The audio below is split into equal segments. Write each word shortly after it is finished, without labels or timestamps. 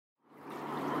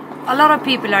A lot of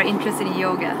people are interested in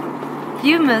yoga.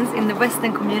 Humans in the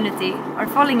Western community are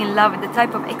falling in love with the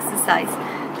type of exercise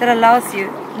that allows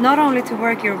you not only to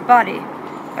work your body,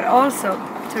 but also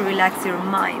to relax your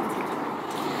mind.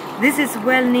 This is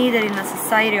well needed in a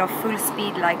society of full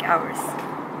speed like ours.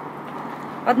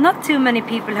 But not too many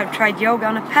people have tried yoga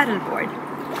on a paddleboard.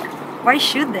 Why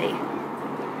should they?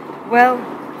 Well,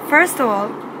 first of all,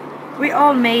 we're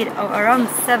all made of around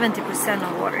 70%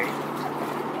 of water.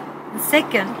 And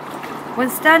second, when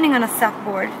standing on a SUP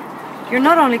board, you're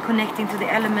not only connecting to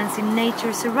the elements in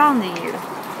nature surrounding you,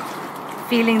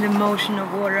 feeling the motion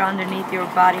of water underneath your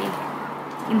body,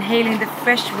 inhaling the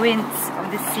fresh winds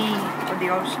of the sea or the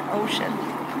ocean,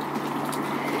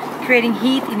 creating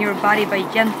heat in your body by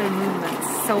gentle movements,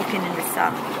 soaking in the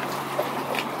sun,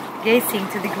 gazing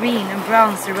to the green and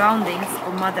brown surroundings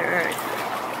of Mother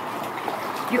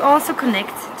Earth. You also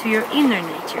connect to your inner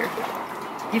nature.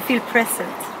 You feel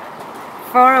present,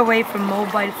 far away from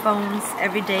mobile phones,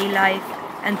 everyday life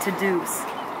and to-dos.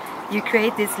 You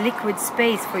create this liquid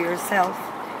space for yourself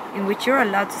in which you're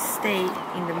allowed to stay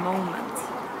in the moment.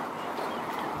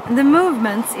 And the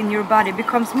movements in your body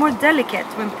becomes more delicate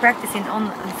when practicing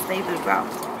on unstable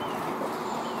ground.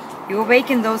 You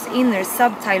awaken those inner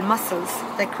subtle muscles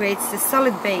that creates the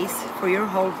solid base for your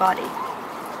whole body.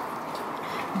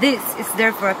 This is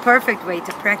therefore a perfect way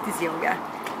to practice yoga,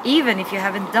 even if you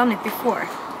haven't done it before.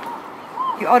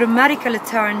 You automatically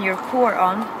turn your core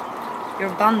on, your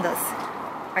bandhas,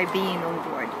 by being on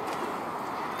board.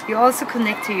 You also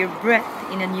connect to your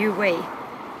breath in a new way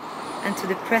and to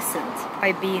the present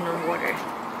by being on water.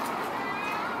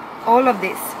 All of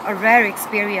this are rare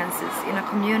experiences in a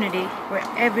community where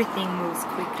everything moves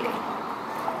quickly.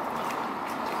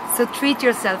 So treat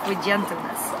yourself with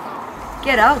gentleness.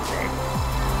 Get out there.